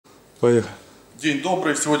Поехали. День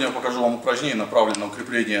добрый. Сегодня я покажу вам упражнение, направленное на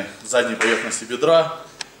укрепление задней поверхности бедра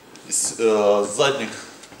и задних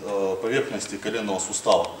поверхности коленного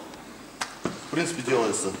сустава. В принципе,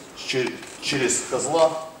 делается через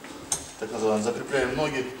козла, так называемый. Закрепляем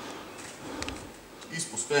ноги и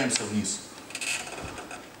спускаемся вниз.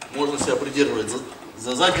 Можно себя придерживать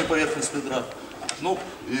за заднюю поверхность бедра, ну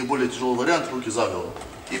и более тяжелый вариант, руки за голову.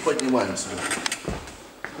 И поднимаем себя.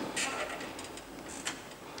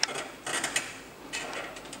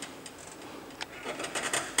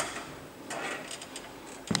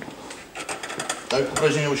 Так как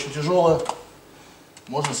упражнение очень тяжелое,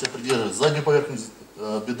 можно себя придерживать заднюю поверхность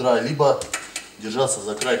бедра, либо держаться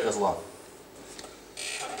за край козла.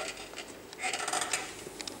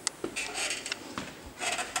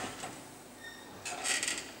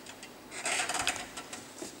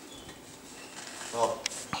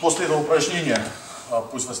 После этого упражнения,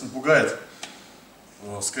 пусть вас не пугает,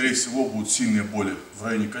 скорее всего будут сильные боли в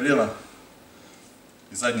районе колена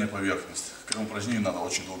и задняя поверхность. К этому упражнению надо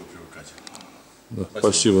очень долго привыкать. Да,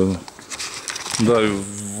 спасибо. Да,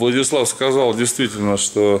 Владислав сказал действительно,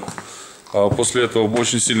 что после этого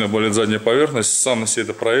очень сильно болит задняя поверхность. Сам на себе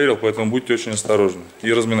это проверил, поэтому будьте очень осторожны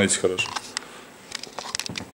и разминайтесь хорошо.